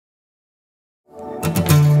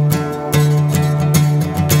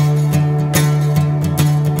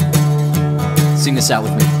this out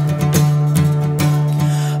with me.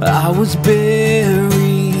 I was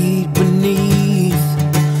buried beneath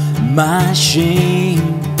my shame.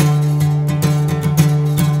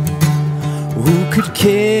 Who could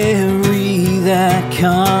carry that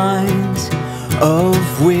kind of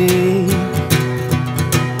weight?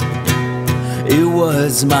 It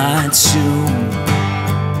was my tomb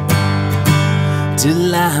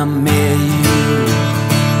till I met you.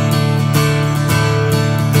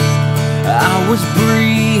 I was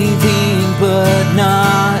breathing but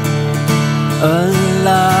not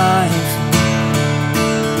alive.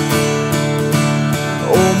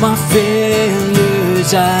 All my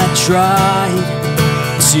failures I tried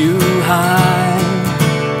to hide.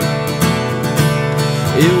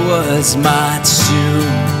 It was my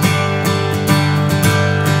tomb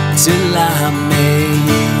till I met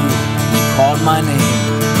you. You called my name.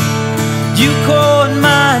 You called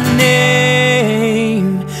my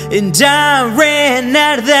name, and I ran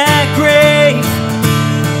out of that grave,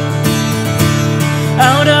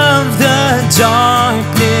 out of the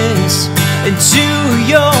darkness into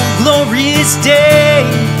your glorious day.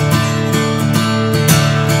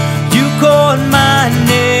 You called my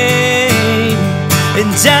name,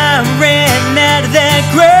 and I ran out of that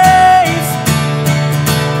grave,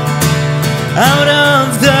 out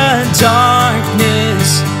of the darkness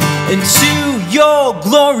into your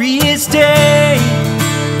glorious day.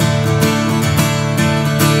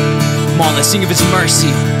 Come on, let's sing of His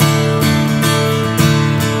mercy.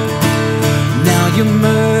 Now your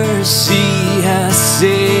mercy has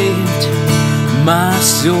saved my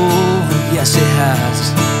soul. Yes, it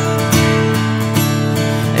has.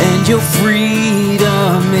 And your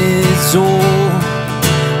freedom is all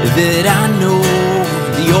that I know.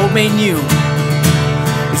 The old man knew.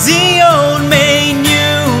 The old man knew.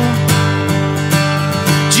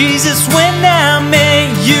 Jesus, when I met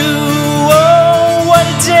you, oh, what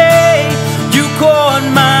a day. You called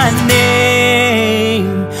my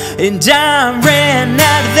name, and I ran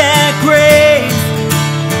out of that grave,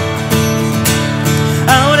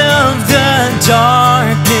 out of the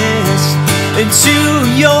darkness into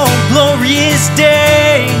your glorious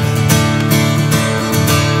day.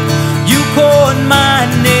 You called my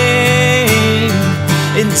name,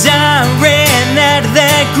 and I ran out of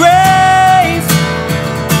that grave,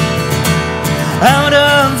 out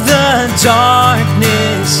of the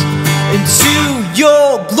darkness into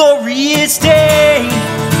your glorious day.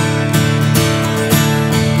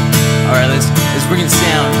 All right, let's bring this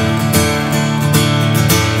down.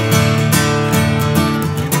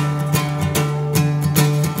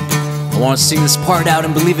 I want to sing this part out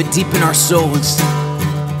and believe it deep in our souls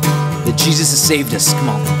that Jesus has saved us. Come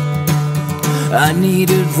on. I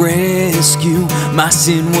needed rescue, my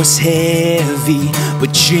sin was heavy,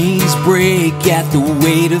 but chains break at the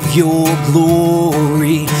weight of your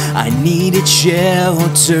glory. I needed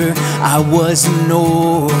shelter, I was an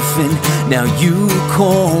orphan. Now you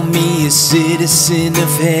call me a citizen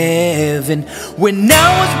of heaven. When I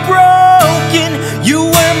was broken, you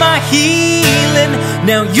were my healing.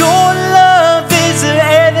 Now your love is the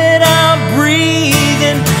air that I'm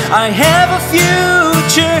breathing. I have a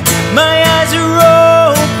future, my eyes are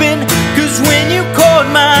open, 'cause when you called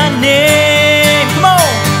my name, come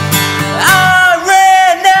on, I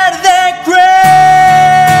ran out of that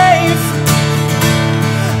grave,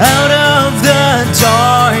 out of the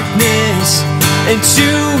darkness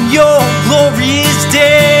into your glorious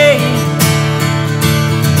day.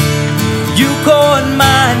 You called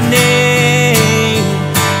my name,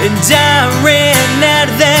 and I ran out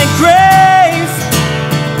of that grave,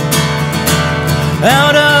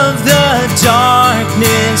 out of the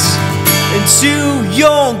darkness into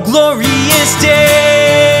your glorious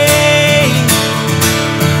day.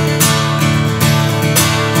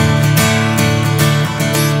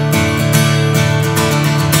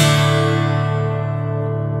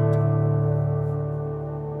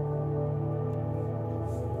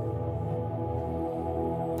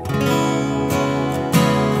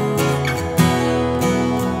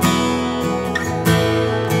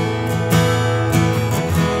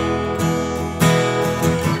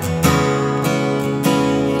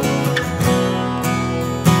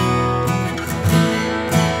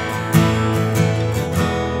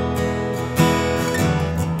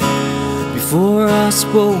 Before I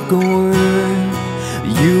spoke a word,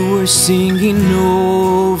 you were singing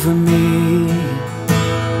over me.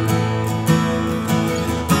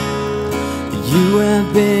 You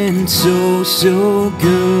have been so, so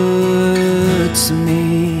good to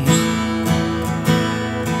me.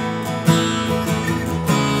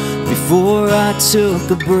 Before I took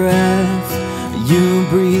a breath, you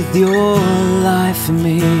breathed your life in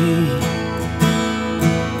me.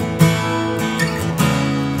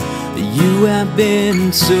 You have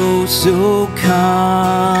been so, so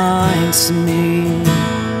kind to me.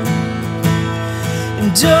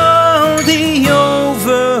 And oh, the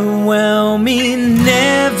overwhelming,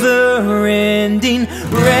 never-ending,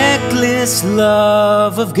 reckless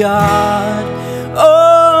love of God.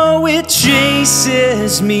 Oh, it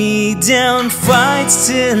chases me down, fights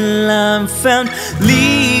till I'm found,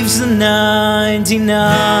 leaves the 99.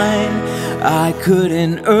 I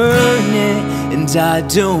couldn't earn it, and I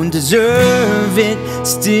don't deserve it.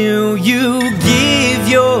 Still you give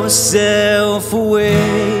yourself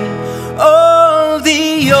away. Oh,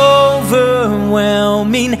 the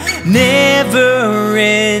overwhelming,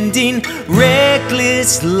 never-ending,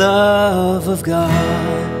 reckless love of God.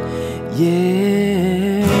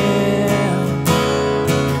 Yeah.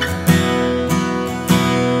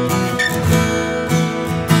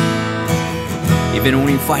 Even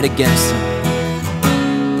when you fight against him.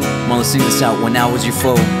 Come on, let's sing this out. When I was your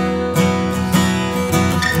foe.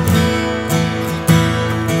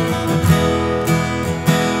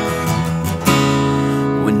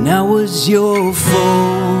 When I was your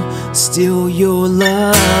foe, still your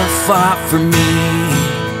love fought for me.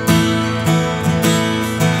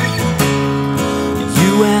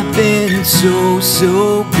 You have been so,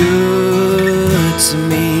 so good to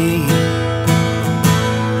me.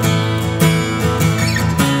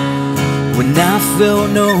 When I felt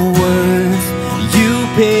no worth, you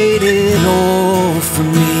paid it all for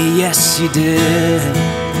me. Yes, you did.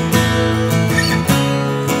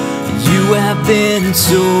 You have been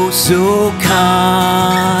so, so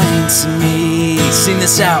kind to me. Sing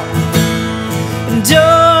this out. And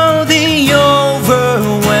oh, the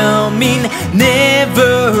overwhelming,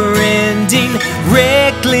 never-ending,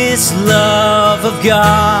 reckless love of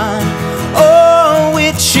God. Oh,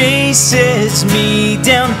 it chases me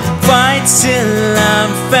down, fights till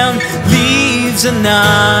I'm found, leaves a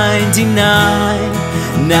 99.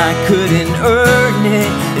 And I couldn't earn it,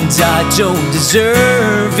 and I don't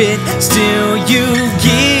deserve it. Still you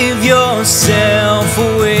give yourself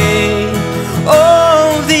away.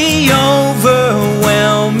 Oh, the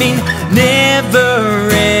overwhelming,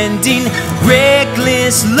 never-ending,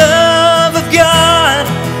 reckless love of God.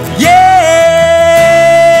 Yeah.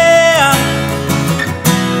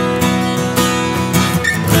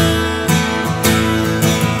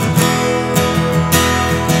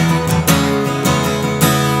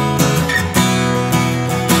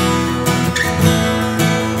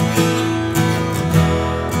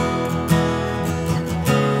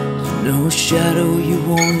 No shadow you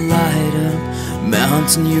won't light up,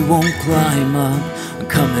 mountain you won't climb up,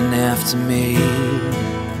 coming after me.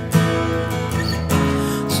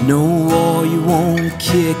 There's no wall you won't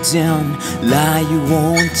kick down, lie you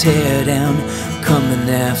won't tear down, coming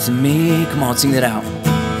after me. Come on, sing that out.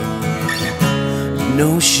 There's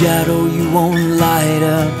no shadow you won't light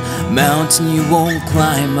up, mountain you won't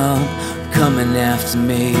climb up, coming after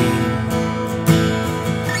me.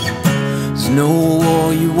 No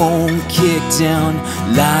wall you won't kick down,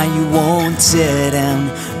 lie you won't tear down,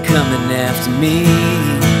 coming after me.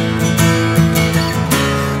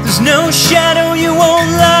 There's no shadow you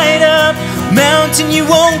won't light up, mountain you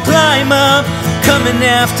won't climb up, coming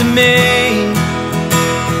after me.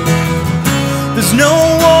 There's no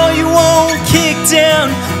wall you won't kick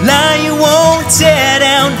down, lie you won't tear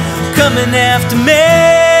down, coming after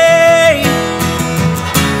me.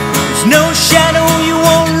 There's no shadow you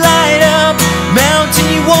won't light up, mountain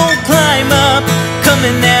you won't climb up,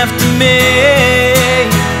 coming after me.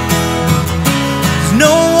 There's no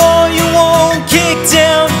wall you won't kick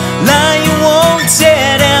down, lie you won't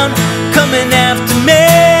tear down, coming after me.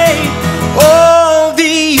 Oh,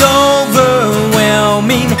 the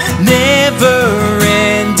overwhelming,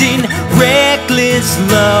 never-ending, reckless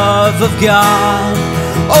love of God.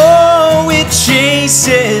 Oh, it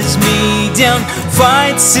chases me down,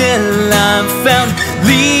 fights till I'm found,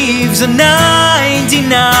 leaves a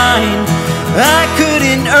 99. I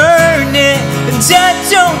couldn't earn it, and I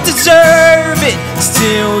don't deserve it.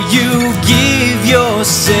 Still you give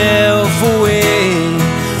yourself away.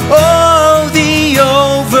 Oh, the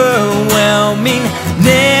overwhelming,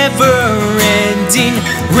 never-ending,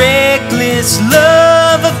 reckless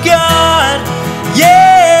love of God. Yeah.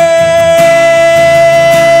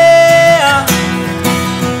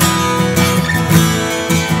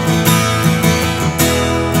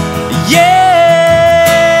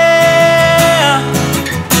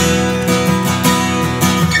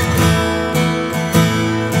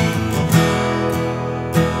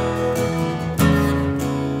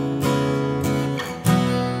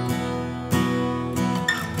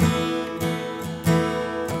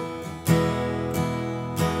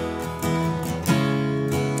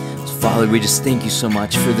 Father, we just thank you so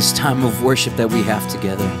much for this time of worship that we have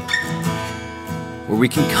together, where we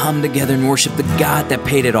can come together and worship the God that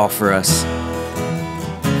paid it all for us.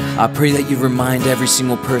 I pray that you remind every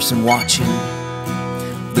single person watching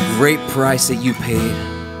the great price that you paid,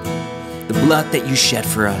 the blood that you shed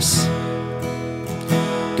for us.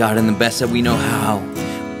 God, in the best that we know how,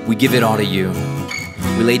 we give it all to you.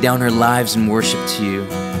 We lay down our lives in worship to you.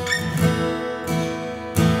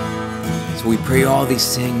 So we pray all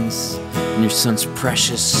these things in your Son's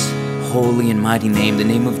precious, holy, and mighty name, the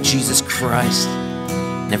name of Jesus Christ.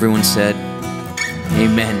 And everyone said,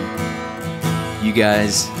 amen. You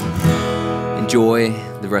guys enjoy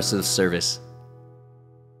the rest of the service.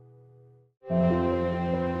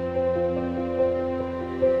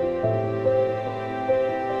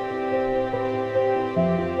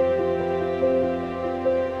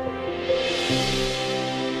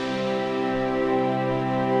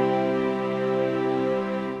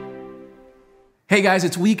 Hey guys,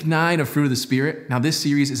 it's week 9 of Fruit of the Spirit. Now this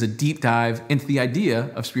series is a deep dive into the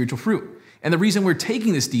idea of spiritual fruit. And the reason we're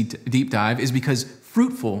taking this deep dive is because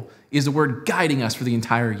fruitful is the word guiding us for the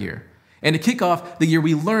entire year. And to kick off the year,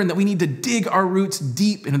 we learned that we need to dig our roots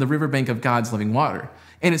deep into the riverbank of God's living water.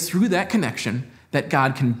 And it's through that connection that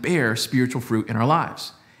God can bear spiritual fruit in our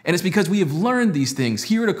lives. And it's because we have learned these things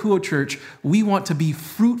here at Akuo Church, we want to be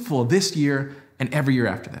fruitful this year and every year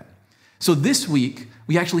after that. So this week,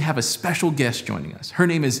 we actually have a special guest joining us. Her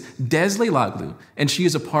name is Des Leiloglou, and she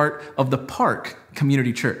is a part of the Park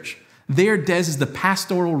Community Church. There, Des is the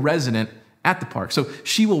pastoral resident at the Park. So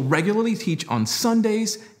she will regularly teach on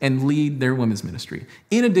Sundays and lead their women's ministry.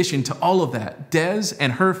 In addition to all of that, Des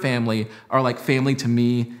and her family are like family to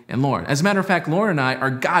me and Lauren. As a matter of fact, Lauren and I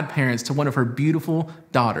are godparents to one of her beautiful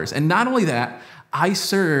daughters. And not only that, I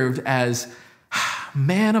served as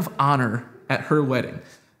man of honor at her wedding.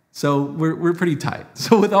 So we're pretty tight.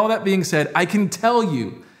 So with all that being said, I can tell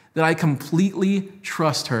you that I completely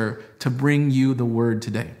trust her to bring you the word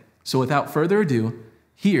today. So without further ado,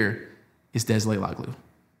 here is Des Leiloglou.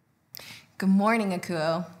 Good morning,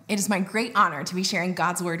 Akuo. It is my great honor to be sharing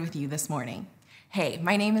God's word with you this morning. Hey,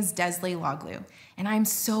 my name is Des Leiloglou, and I'm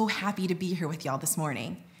so happy to be here with y'all this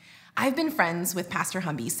morning. I've been friends with Pastor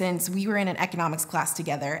Humby since we were in an economics class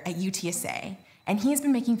together at UTSA, and he's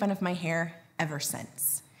been making fun of my hair ever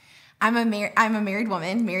since. I'm a married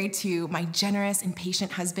woman, married to my generous and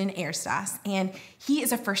patient husband, Erstas, and he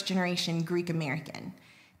is a first-generation Greek American.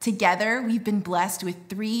 Together, we've been blessed with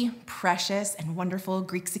 3 precious and wonderful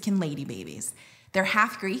Greeksican lady babies. They're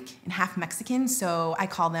half Greek and half Mexican, so I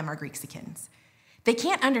call them our Greeksicans. They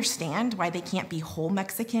can't understand why they can't be whole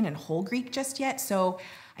Mexican and whole Greek just yet, so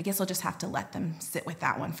I guess I'll just have to let them sit with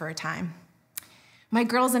that one for a time. My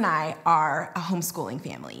girls and I are a homeschooling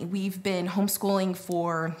family. We've been homeschooling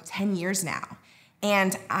for 10 years now,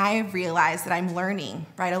 and I've realized that I'm learning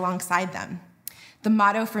right alongside them. The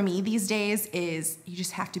motto for me these days is you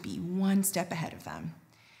just have to be one step ahead of them.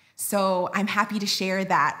 So I'm happy to share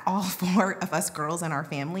that all 4 of us girls in our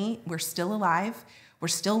family, we're still alive, we're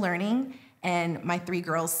still learning, and my 3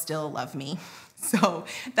 girls still love me. So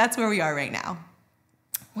that's where we are right now.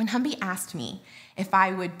 When Humby asked me if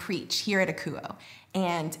I would preach here at Akuo,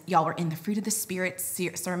 and y'all were in the Fruit of the Spirit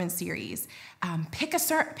sermon series, pick a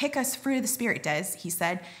Fruit of the Spirit, Des, he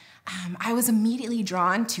said, I was immediately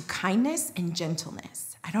drawn to kindness and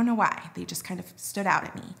gentleness. I don't know why, they just kind of stood out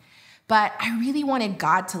at me. But I really wanted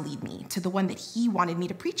God to lead me to the one that he wanted me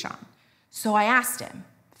to preach on. So I asked him,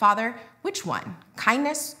 Father, which one,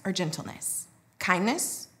 kindness or gentleness?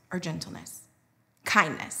 Kindness or gentleness?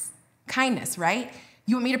 Kindness. Kindness, right?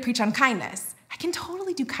 You want me to preach on kindness? I can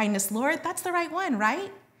totally do kindness, Lord. That's the right one,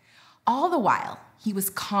 right? All the while, he was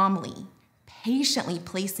calmly, patiently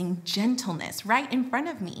placing gentleness right in front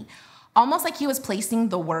of me, almost like he was placing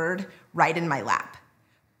the word right in my lap.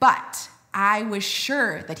 But I was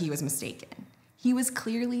sure that he was mistaken. He was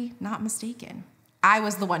clearly not mistaken. I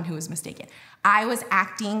was the one who was mistaken. I was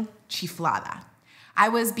acting chiflada. I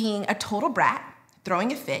was being a total brat,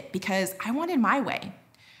 throwing a fit because I wanted my way.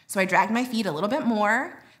 So I dragged my feet a little bit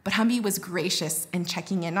more, but Humby was gracious in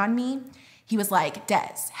checking in on me. He was like,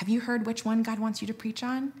 Des, have you heard which one God wants you to preach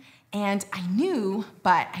on? And I knew,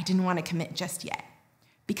 but I didn't want to commit just yet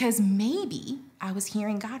because maybe I was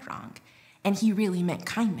hearing God wrong and he really meant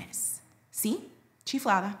kindness. See?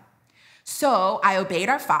 Chiflada. So I obeyed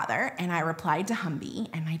our Father and I replied to Humby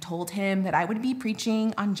and I told him that I would be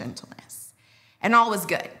preaching on gentleness. And all was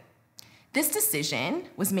good. This decision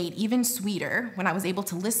was made even sweeter when I was able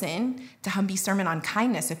to listen to Humby's sermon on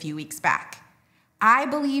kindness a few weeks back. I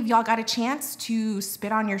believe y'all got a chance to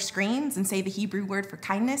spit on your screens and say the Hebrew word for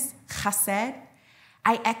kindness, chesed.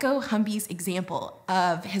 I echo Humby's example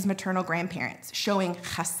of his maternal grandparents showing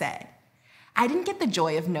chesed. I didn't get the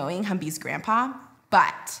joy of knowing Humby's grandpa,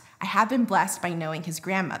 but I have been blessed by knowing his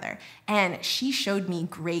grandmother, and she showed me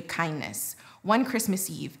great kindness, one Christmas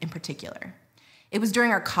Eve in particular. It was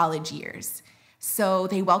during our college years, so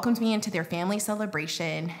they welcomed me into their family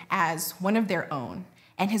celebration as one of their own,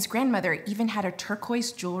 and his grandmother even had a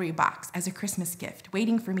turquoise jewelry box as a Christmas gift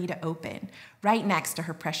waiting for me to open, right next to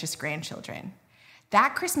her precious grandchildren.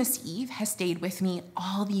 That Christmas Eve has stayed with me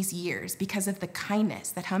all these years because of the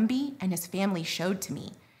kindness that Humby and his family showed to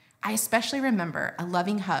me. I especially remember a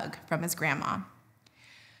loving hug from his grandma.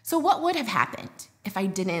 So what would have happened if I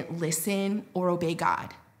didn't listen or obey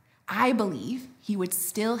God? I believe he would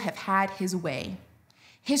still have had his way.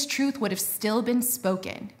 His truth would have still been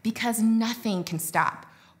spoken because nothing can stop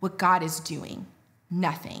what God is doing.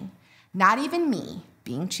 Nothing. Not even me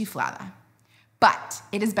being chiflada. But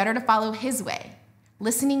it is better to follow his way,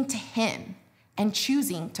 listening to him and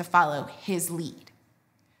choosing to follow his lead.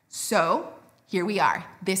 So here we are,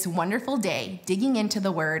 this wonderful day, digging into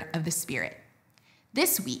the word of the Spirit.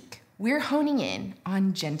 This week, we're honing in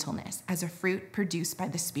on gentleness as a fruit produced by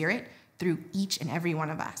the Spirit through each and every one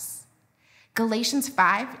of us. Galatians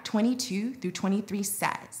 5:22-23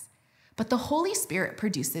 says, "But the Holy Spirit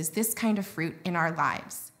produces this kind of fruit in our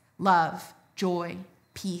lives: love, joy,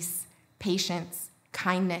 peace, patience,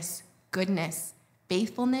 kindness, goodness,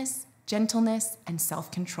 faithfulness, gentleness, and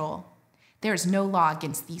self-control. There is no law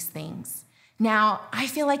against these things." Now, I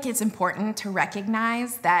feel like it's important to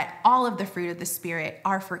recognize that all of the fruit of the Spirit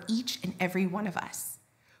are for each and every one of us.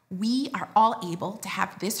 We are all able to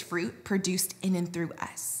have this fruit produced in and through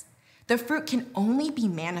us. The fruit can only be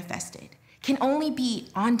manifested, can only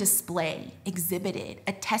be on display, exhibited,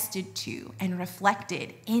 attested to, and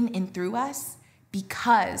reflected in and through us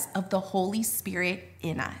because of the Holy Spirit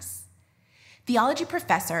in us. Theology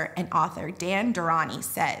professor and author Dan Durrani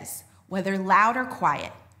says, "Whether loud or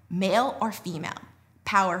quiet, male or female,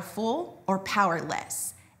 powerful or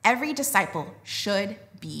powerless, every disciple should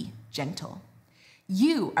be gentle."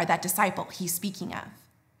 You are that disciple he's speaking of.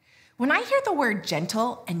 When I hear the word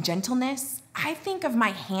gentle and gentleness, I think of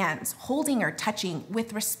my hands holding or touching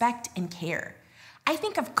with respect and care. I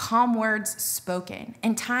think of calm words spoken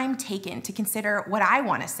and time taken to consider what I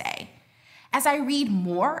want to say. As I read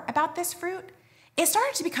more about this fruit, it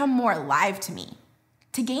started to become more alive to me.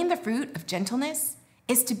 To gain the fruit of gentleness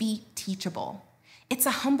is to be teachable. It's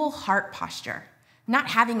a humble heart posture, not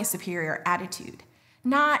having a superior attitude,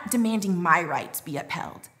 not demanding my rights be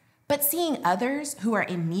upheld, but seeing others who are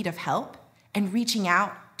in need of help and reaching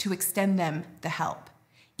out to extend them the help,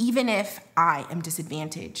 even if I am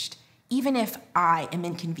disadvantaged, even if I am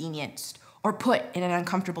inconvenienced or put in an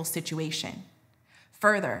uncomfortable situation.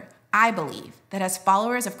 Further, I believe that as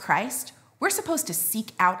followers of Christ, we're supposed to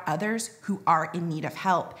seek out others who are in need of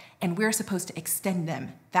help, and we're supposed to extend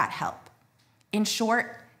them that help. In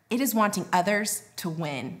short, it is wanting others to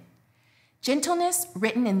win. Gentleness,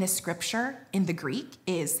 written in this scripture in the Greek,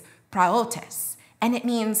 is praotes, and it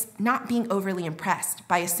means not being overly impressed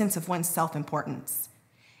by a sense of one's self-importance.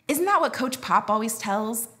 Isn't that what Coach Pop always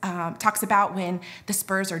talks about when the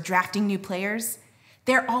Spurs are drafting new players?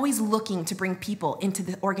 They're always looking to bring people into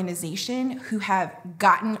the organization who have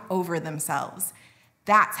gotten over themselves.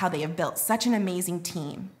 That's how they have built such an amazing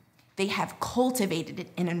team. They have cultivated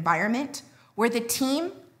an environment where the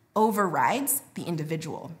team overrides the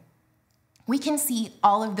individual. We can see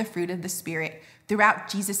all of the fruit of the Spirit throughout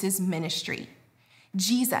Jesus' ministry.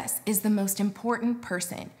 Jesus is the most important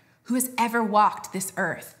person who has ever walked this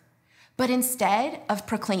earth. But instead of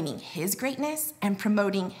proclaiming his greatness and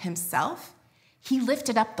promoting himself, he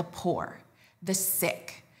lifted up the poor, the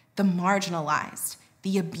sick, the marginalized,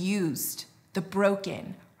 the abused, the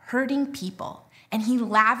broken, hurting people, and he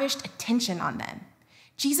lavished attention on them.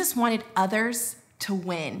 Jesus wanted others to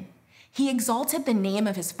win. He exalted the name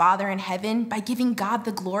of his Father in heaven by giving God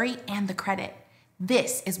the glory and the credit.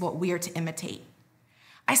 This is what we are to imitate.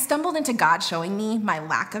 I stumbled into God showing me my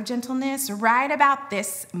lack of gentleness right about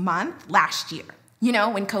this month last year. You know,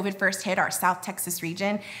 when COVID first hit our South Texas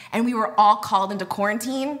region and we were all called into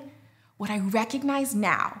quarantine, what I recognize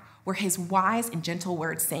now were his wise and gentle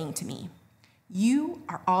words saying to me, "You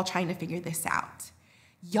are all trying to figure this out.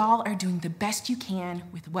 Y'all are doing the best you can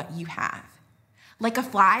with what you have." Like a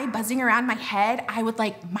fly buzzing around my head, I would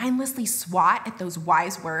mindlessly swat at those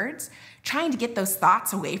wise words, trying to get those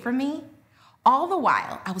thoughts away from me. All the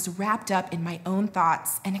while, I was wrapped up in my own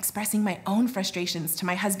thoughts and expressing my own frustrations to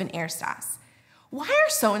my husband, Erstas. Why are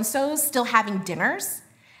so-and-sos still having dinners?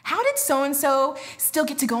 How did so-and-so still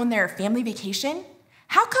get to go on their family vacation?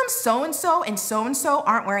 How come so-and-so and so-and-so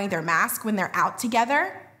aren't wearing their mask when they're out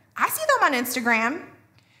together? I see them on Instagram.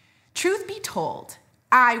 Truth be told,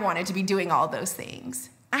 I wanted to be doing all those things.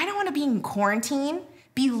 I don't want to be in quarantine,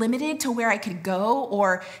 be limited to where I could go,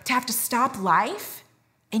 or to have to stop life.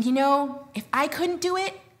 And you know, if I couldn't do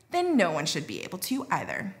it, then no one should be able to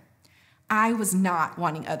either. I was not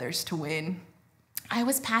wanting others to win. I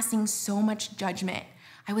was passing so much judgment.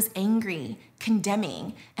 I was angry,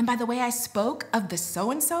 condemning, and by the way I spoke of the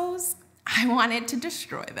so-and-sos, I wanted to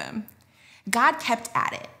destroy them. God kept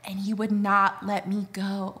at it, and he would not let me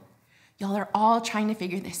go. Y'all are all trying to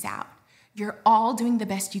figure this out. You're all doing the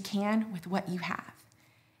best you can with what you have.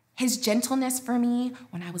 His gentleness for me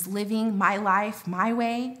when I was living my life my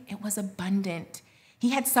way, it was abundant.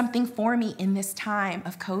 He had something for me in this time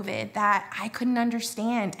of COVID that I couldn't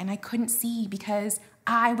understand and I couldn't see because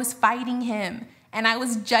I was fighting him and I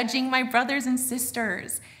was judging my brothers and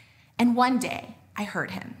sisters. And one day I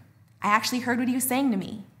heard him. I actually heard what he was saying to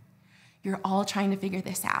me. You're all trying to figure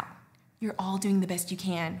this out. You're all doing the best you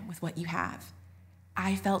can with what you have.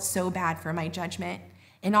 I felt so bad for my judgment.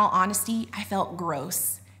 In all honesty, I felt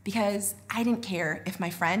gross because I didn't care if my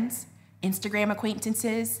friends, Instagram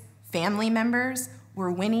acquaintances, family members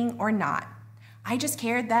were winning or not. I just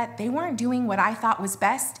cared that they weren't doing what I thought was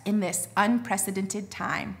best in this unprecedented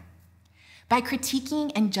time. By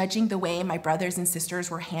critiquing and judging the way my brothers and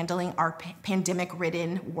sisters were handling our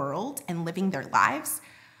pandemic-ridden world and living their lives,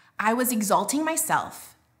 I was exalting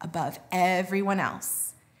myself above everyone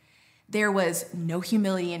else. There was no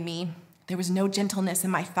humility in me. There was no gentleness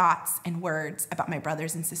in my thoughts and words about my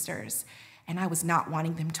brothers and sisters, and I was not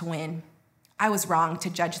wanting them to win. I was wrong to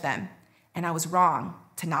judge them, and I was wrong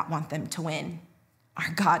to not want them to win.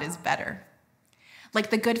 Our God is better. Like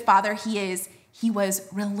the good father he is, he was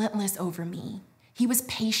relentless over me. He was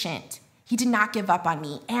patient. He did not give up on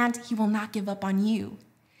me, and he will not give up on you.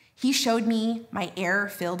 He showed me my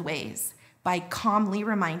error-filled ways by calmly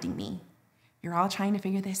reminding me, you're all trying to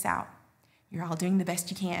figure this out. You're all doing the best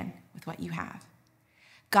you can with what you have.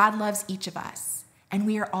 God loves each of us, and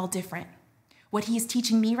we are all different. What he is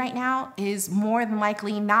teaching me right now is more than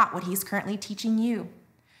likely not what he's currently teaching you.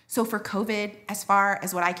 So for COVID, as far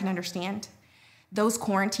as what I can understand, those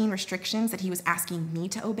quarantine restrictions that he was asking me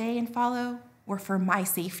to obey and follow were for my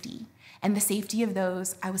safety and the safety of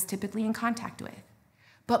those I was typically in contact with.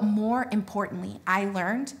 But more importantly, I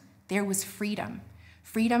learned there was freedom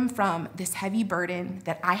from this heavy burden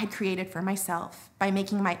that I had created for myself by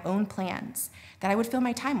making my own plans that I would fill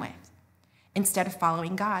my time with. Instead of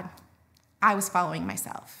following God, I was following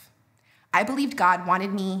myself. I believed God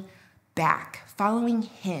wanted me back, following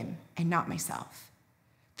him and not myself.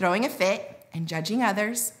 Throwing a fit and judging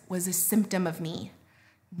others was a symptom of me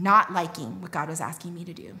not liking what God was asking me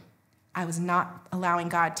to do. I was not allowing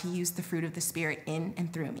God to use the fruit of the Spirit in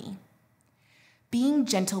and through me. Being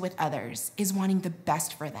gentle with others is wanting the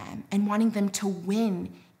best for them and wanting them to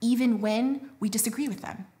win even when we disagree with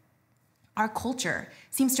them. Our culture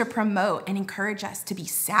seems to promote and encourage us to be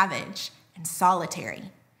savage and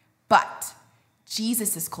solitary. But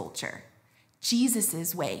Jesus' culture,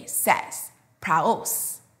 Jesus' way says,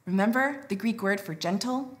 praos. Remember the Greek word for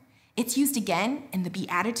gentle? It's used again in the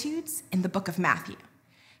Beatitudes in the book of Matthew.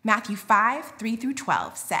 Matthew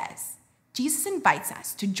 5:3-12 says, Jesus invites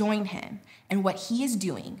us to join him in what he is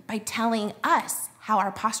doing by telling us how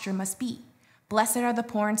our posture must be. Blessed are the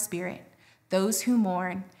poor in spirit, those who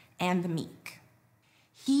mourn, and the meek.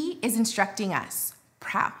 He is instructing us,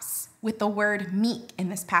 praos, with the word meek in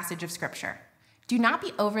this passage of scripture. Do not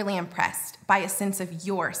be overly impressed by a sense of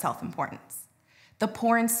your self-importance. The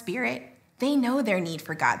poor in spirit, they know their need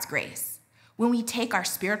for God's grace. When we take our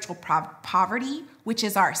spiritual poverty, which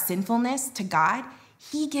is our sinfulness, to God,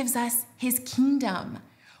 he gives us his kingdom.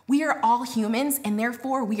 We are all humans, and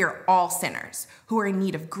therefore we are all sinners who are in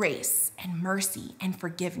need of grace and mercy and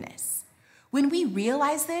forgiveness. When we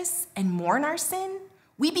realize this and mourn our sin,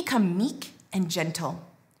 we become meek and gentle.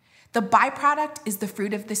 The byproduct is the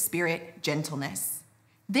fruit of the Spirit, gentleness.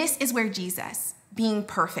 This is where Jesus, being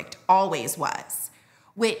perfect, always was,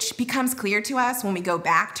 which becomes clear to us when we go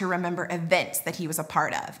back to remember events that he was a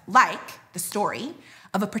part of, like the story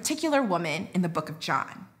of a particular woman in the book of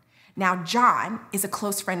John. Now, John is a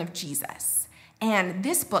close friend of Jesus, and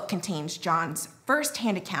this book contains John's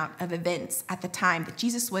first-hand account of events at the time that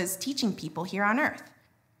Jesus was teaching people here on earth.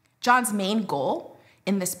 John's main goal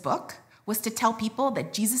in this book was to tell people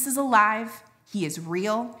that Jesus is alive, he is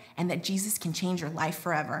real, and that Jesus can change your life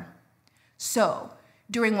forever. So,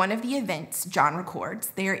 during one of the events John records,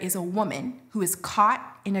 there is a woman who is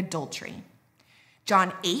caught in adultery.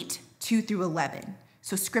 John 8:2-11.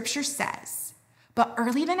 So scripture says, But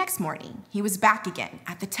early the next morning, he was back again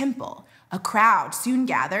at the temple. A crowd soon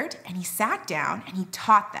gathered, and he sat down and he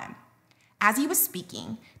taught them. As he was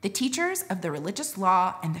speaking, the teachers of the religious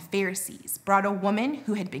law and the Pharisees brought a woman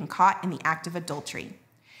who had been caught in the act of adultery.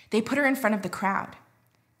 They put her in front of the crowd.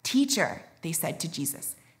 "Teacher," they said to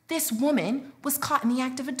Jesus, "this woman was caught in the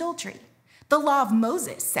act of adultery. The law of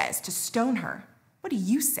Moses says to stone her. What do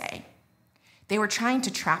you say?" They were trying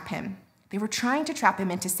to trap him. They were trying to trap him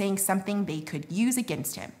into saying something they could use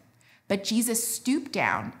against him. But Jesus stooped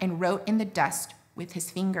down and wrote in the dust with his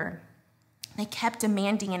finger. They kept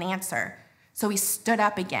demanding an answer. So he stood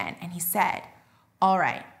up again and he said, "All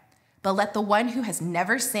right, but let the one who has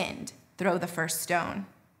never sinned throw the first stone."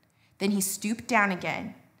 Then he stooped down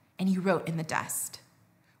again and he wrote in the dust.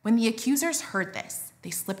 When the accusers heard this,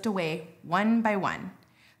 they slipped away one by one,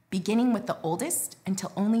 beginning with the oldest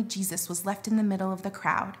until only Jesus was left in the middle of the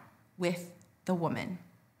crowd with the woman.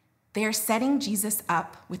 They are setting Jesus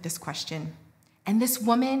up with this question, and this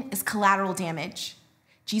woman is collateral damage.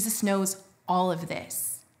 Jesus knows all of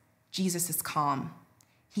this. Jesus is calm.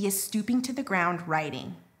 He is stooping to the ground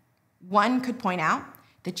writing. One could point out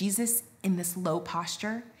that Jesus, in this low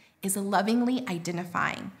posture, is lovingly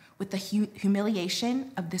identifying with the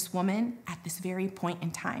humiliation of this woman at this very point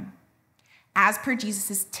in time. As per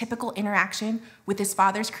Jesus' typical interaction with his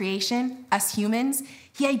Father's creation, us humans,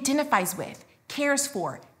 he identifies with, cares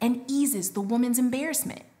for, and eases the woman's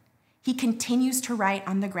embarrassment. He continues to write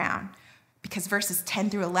on the ground because verses 10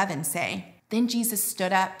 through 11 say, "Then Jesus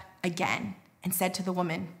stood up again and said to the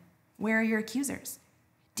woman, 'Where are your accusers?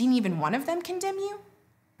 Didn't even one of them condemn you?'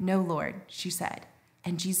 'No, Lord,' she said.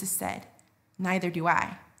 And Jesus said, 'Neither do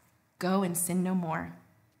I. Go and sin no more.'"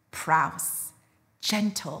 Praus,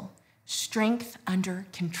 gentle, strength under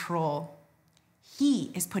control.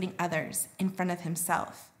 He is putting others in front of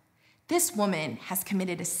himself. This woman has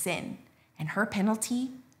committed a sin, and her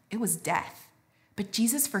penalty, it was death. But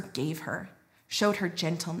Jesus forgave her, showed her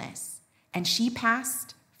gentleness, and she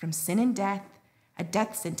passed from sin and death, a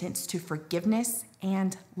death sentence, to forgiveness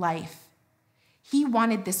and life. He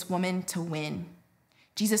wanted this woman to win.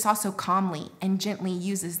 Jesus also calmly and gently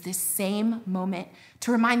uses this same moment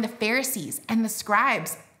to remind the Pharisees and the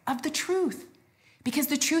scribes of the truth. Because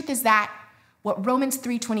the truth is that what Romans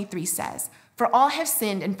 3:23 says, "For all have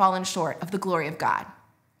sinned and fallen short of the glory of God."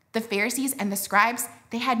 The Pharisees and the scribes,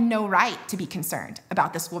 they had no right to be concerned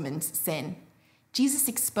about this woman's sin. Jesus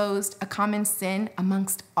exposed a common sin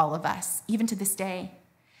amongst all of us, even to this day.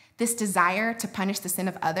 This desire to punish the sin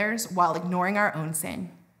of others while ignoring our own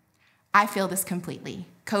sin. I feel this completely.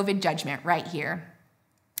 COVID judgment right here.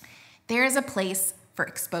 There is a place for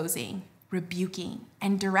exposing, rebuking,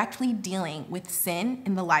 and directly dealing with sin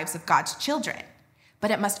in the lives of God's children.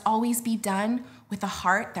 But it must always be done with a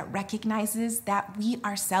heart that recognizes that we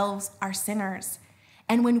ourselves are sinners.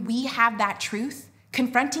 And when we have that truth,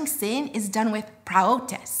 confronting sin is done with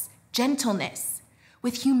praotes, gentleness,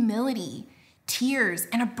 with humility, tears,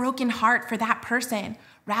 and a broken heart for that person,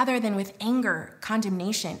 rather than with anger,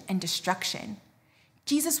 condemnation, and destruction.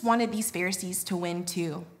 Jesus wanted these Pharisees to win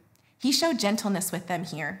too. He showed gentleness with them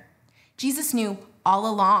here. Jesus knew all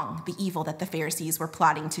along the evil that the Pharisees were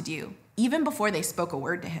plotting to do, even before they spoke a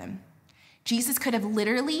word to him. Jesus could have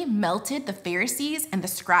literally melted the Pharisees and the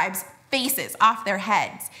scribes' faces off their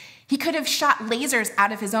heads. He could have shot lasers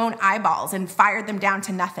out of his own eyeballs and fired them down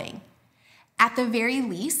to nothing. At the very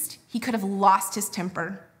least, he could have lost his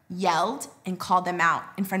temper, yelled, and called them out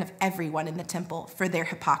in front of everyone in the temple for their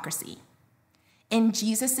hypocrisy. In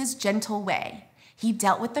Jesus' gentle way, he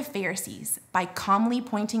dealt with the Pharisees by calmly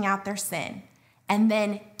pointing out their sin and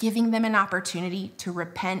then giving them an opportunity to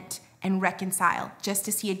repent and reconcile, just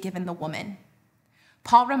as he had given the woman.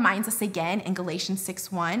 Paul reminds us again in Galatians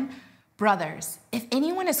 6:1, "Brothers, if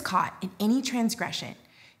anyone is caught in any transgression,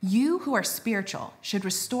 you who are spiritual should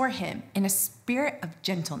restore him in a spirit of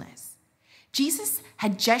gentleness." Jesus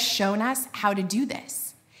had just shown us how to do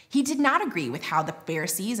this. He did not agree with how the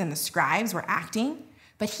Pharisees and the scribes were acting,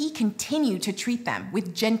 but he continued to treat them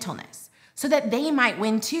with gentleness so that they might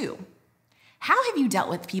win too. How have you dealt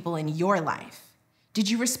with people in your life? Did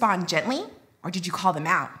you respond gently, or did you call them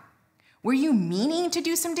out? Were you meaning to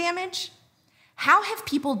do some damage? How have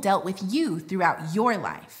people dealt with you throughout your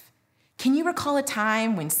life? Can you recall a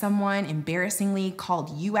time when someone embarrassingly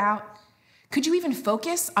called you out? Could you even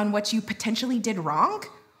focus on what you potentially did wrong?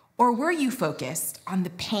 Or were you focused on the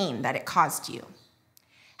pain that it caused you?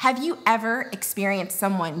 Have you ever experienced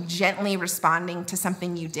someone gently responding to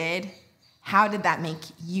something you did? How did that make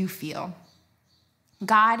you feel?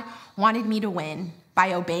 God wanted me to win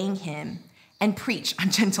by obeying him and preach on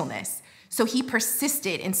gentleness, so he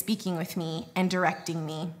persisted in speaking with me and directing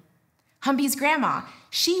me. Humby's grandma,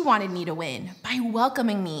 she wanted me to win by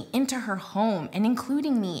welcoming me into her home and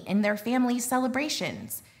including me in their family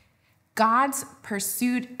celebrations. God's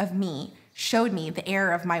pursuit of me showed me the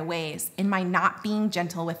error of my ways in my not being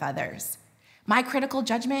gentle with others. My critical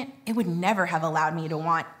judgment, it would never have allowed me to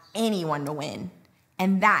want anyone to win.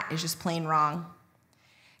 And that is just plain wrong.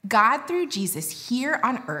 God, through Jesus here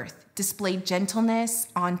on earth, displayed gentleness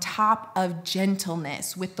on top of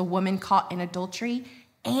gentleness with the woman caught in adultery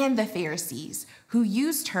and the Pharisees who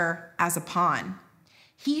used her as a pawn.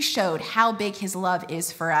 He showed how big his love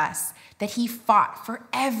is for us, that he fought for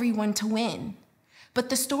everyone to win. But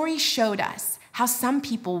the story showed us how some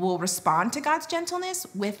people will respond to God's gentleness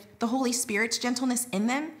with the Holy Spirit's gentleness in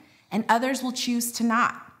them, and others will choose to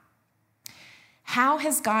not. How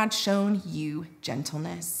has God shown you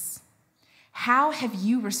gentleness? How have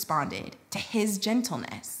you responded to his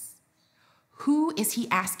gentleness? Who is he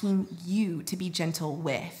asking you to be gentle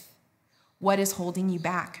with? What is holding you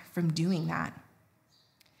back from doing that?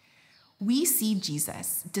 We see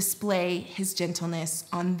Jesus display his gentleness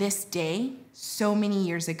on this day so many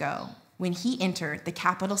years ago when he entered the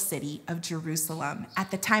capital city of Jerusalem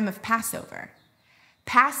at the time of Passover.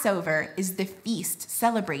 Passover is the feast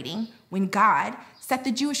celebrating when God set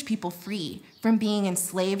the Jewish people free from being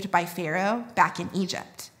enslaved by Pharaoh back in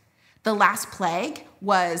Egypt. The last plague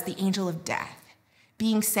was the angel of death,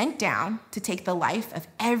 being sent down to take the life of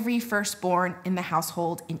every firstborn in the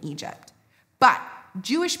household in Egypt. But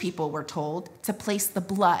Jewish people were told to place the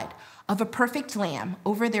blood of a perfect lamb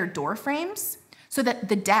over their door frames so that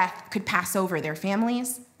the death could pass over their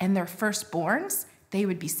families and their firstborns, they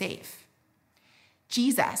would be safe.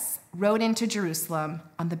 Jesus rode into Jerusalem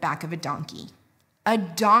on the back of a donkey. A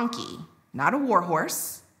donkey, not a war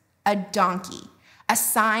horse, a donkey, a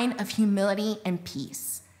sign of humility and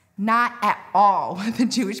peace. Not at all what the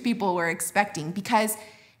Jewish people were expecting, because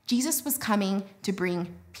Jesus was coming to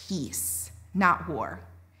bring peace, not war.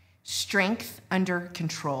 Strength under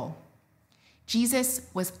control. Jesus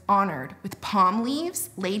was honored with palm leaves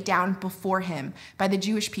laid down before him by the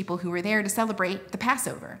Jewish people who were there to celebrate the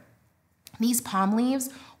Passover. These palm leaves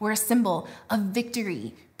were a symbol of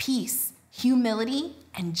victory, peace, humility,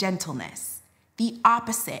 and gentleness, the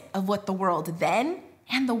opposite of what the world then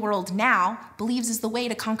and the world now believes is the way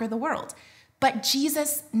to conquer the world. But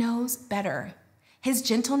Jesus knows better. His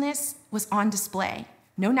gentleness was on display.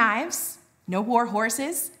 No knives, no war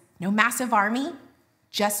horses, no massive army,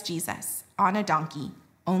 just Jesus on a donkey,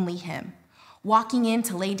 only him, walking in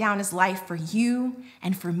to lay down his life for you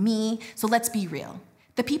and for me. So let's be real.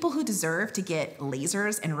 The people who deserve to get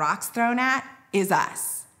lasers and rocks thrown at is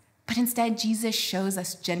us. But instead, Jesus shows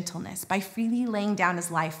us gentleness by freely laying down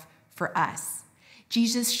his life for us.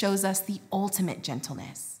 Jesus shows us the ultimate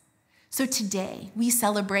gentleness. So today, we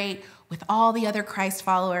celebrate with all the other Christ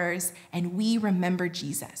followers, and we remember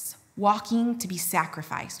Jesus, walking to be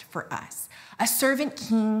sacrificed for us, a servant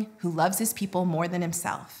king who loves his people more than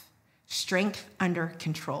himself, strength under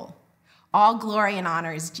control. All glory and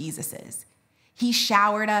honor is Jesus's. He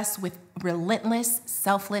showered us with relentless,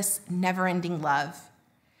 selfless, never-ending love.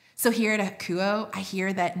 So here at Akuo, I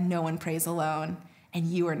hear that no one prays alone, and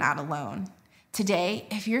you are not alone. Today,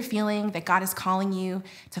 if you're feeling that God is calling you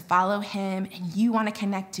to follow him and you want to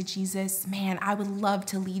connect to Jesus, man, I would love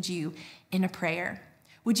to lead you in a prayer.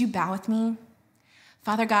 Would you bow with me?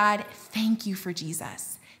 Father God, thank you for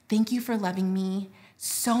Jesus. Thank you for loving me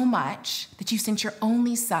so much that you sent your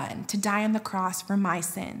only son to die on the cross for my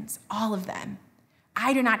sins, all of them.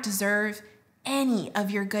 I do not deserve any of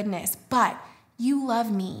your goodness, but you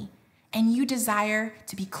love me and you desire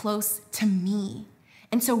to be close to me.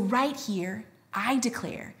 And so right here, I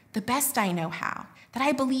declare the best I know how that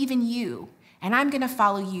I believe in you and I'm going to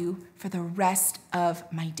follow you for the rest of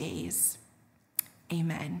my days.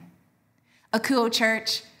 Amen. Akuo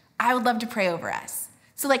Church, I would love to pray over us.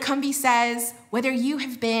 So like Humby says, whether you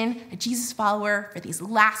have been a Jesus follower for these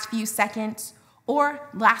last few seconds or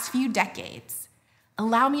last few decades,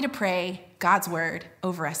 allow me to pray God's word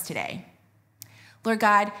over us today. Lord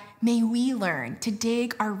God, may we learn to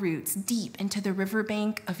dig our roots deep into the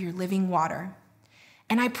riverbank of your living water.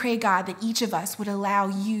 And I pray, God, that each of us would allow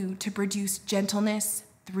you to produce gentleness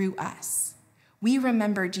through us. We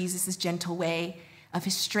remember Jesus' gentle way of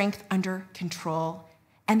his strength under control,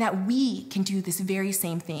 and that we can do this very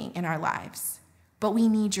same thing in our lives. But we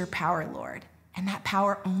need your power, Lord, and that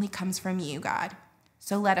power only comes from you, God.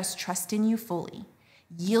 So let us trust in you fully,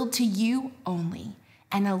 yield to you only,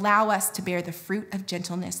 and allow us to bear the fruit of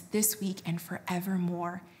gentleness this week and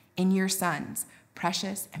forevermore in your Son's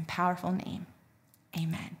precious and powerful name.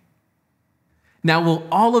 Amen. Now, will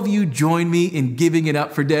all of you join me in giving it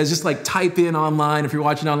up for Des? Just like type in online, if you're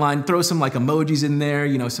watching online, throw some like emojis in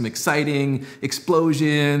there, some exciting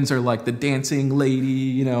explosions or like the dancing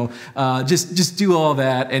lady, just do all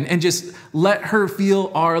that and just let her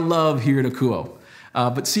feel our love here at Akuo.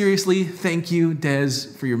 But seriously, thank you, Des,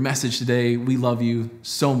 for your message today. We love you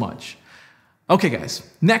so much. Okay, guys,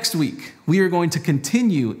 next week, we are going to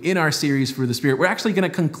continue in our series, Fruit of the Spirit. We're actually going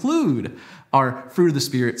to conclude our Fruit of the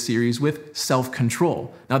Spirit series with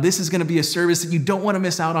self-control. Now, this is going to be a service that you don't want to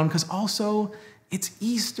miss out on because also it's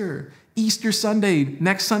Easter. Easter Sunday,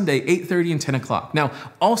 next Sunday, 8:30 and 10 o'clock. Now,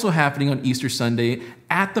 also happening on Easter Sunday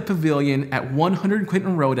at the Pavilion at 100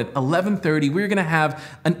 Quinton Road at 11:30, we're going to have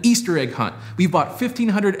an Easter egg hunt. We bought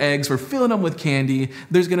 1,500 eggs. We're filling them with candy.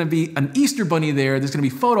 There's going to be an Easter bunny there. There's going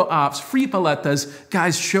to be photo ops, free paletas.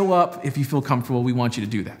 Guys, show up if you feel comfortable. We want you to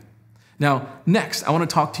do that. Now, next, I want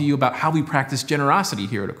to talk to you about how we practice generosity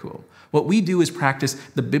here at Akuo. What we do is practice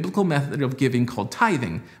the biblical method of giving called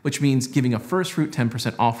tithing, which means giving a first fruit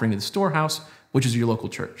 10% offering to the storehouse, which is your local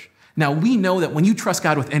church. Now, we know that when you trust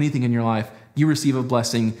God with anything in your life, you receive a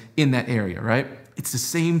blessing in that area, right? It's the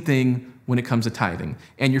same thing when it comes to tithing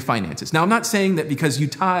and your finances. Now, I'm not saying that because you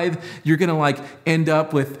tithe, you're going to end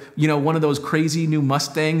up with, one of those crazy new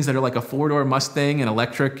Mustangs that are like a 4-door Mustang and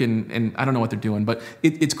electric and I don't know what they're doing, but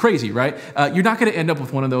it's crazy, right? You're not going to end up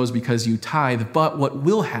with one of those because you tithe, but what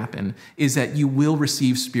will happen is that you will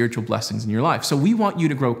receive spiritual blessings in your life. So we want you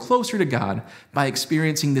to grow closer to God by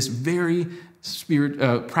experiencing this very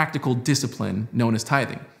practical discipline known as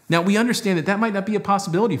tithing. Now, we understand that might not be a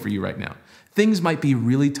possibility for you right now. Things might be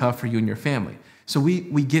really tough for you and your family. So we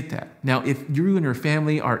get that. Now, if you and your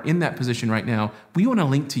family are in that position right now, we want to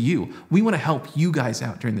link to you. We want to help you guys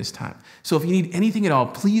out during this time. So if you need anything at all,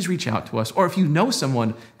 please reach out to us. Or if you know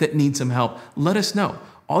someone that needs some help, let us know.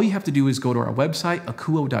 All you have to do is go to our website,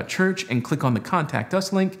 akuo.church, and click on the Contact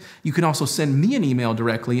Us link. You can also send me an email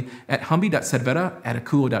directly at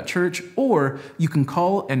humby.cervera@akuo.church, or you can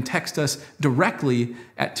call and text us directly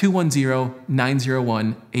at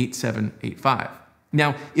 210-901-8785.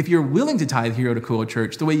 Now, if you're willing to tithe here at Akuo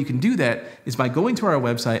Church, the way you can do that is by going to our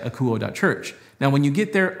website, akuo.church. Now, when you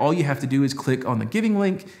get there, all you have to do is click on the giving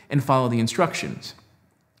link and follow the instructions.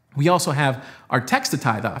 We also have our text to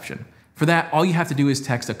tithe option. For that, all you have to do is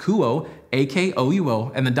text Akuo,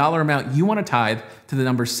 AKOUO, and the dollar amount you want to tithe to the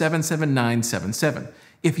number 77977.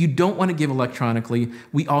 If you don't want to give electronically,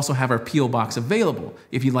 we also have our P.O. Box available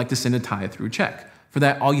if you'd like to send a tithe through check. For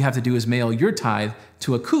that, all you have to do is mail your tithe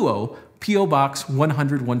to Akuo, P.O. Box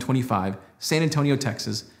 100-125, San Antonio,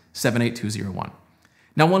 Texas, 78201.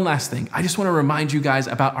 Now, one last thing. I just want to remind you guys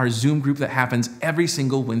about our Zoom group that happens every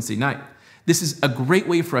single Wednesday night. This is a great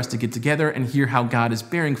way for us to get together and hear how God is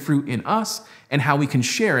bearing fruit in us and how we can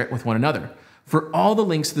share it with one another. For all the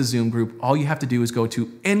links to the Zoom group, all you have to do is go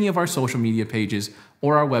to any of our social media pages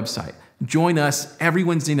or our website. Join us every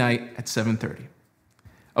Wednesday night at 7:30.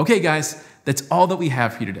 Okay, guys, that's all that we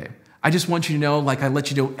have for you today. I just want you to know, like I let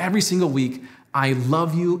you know every single week, I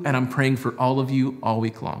love you and I'm praying for all of you all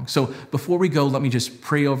week long. So before we go, let me just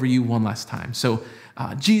pray over you one last time. So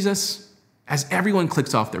Jesus, as everyone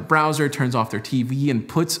clicks off their browser, turns off their TV, and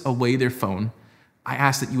puts away their phone, I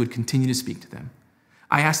ask that you would continue to speak to them.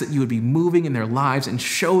 I ask that you would be moving in their lives and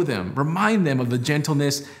show them, remind them of the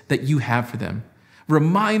gentleness that you have for them.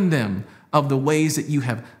 Remind them of the ways that you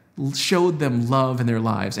have showed them love in their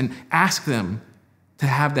lives, and ask them to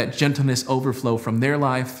have that gentleness overflow from their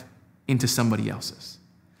life into somebody else's.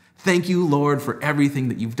 Thank you, Lord, for everything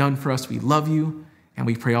that you've done for us. We love you, and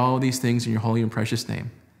we pray all of these things in your holy and precious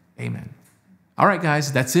name. Amen. All right,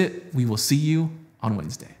 guys, that's it. We will see you on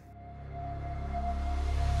Wednesday.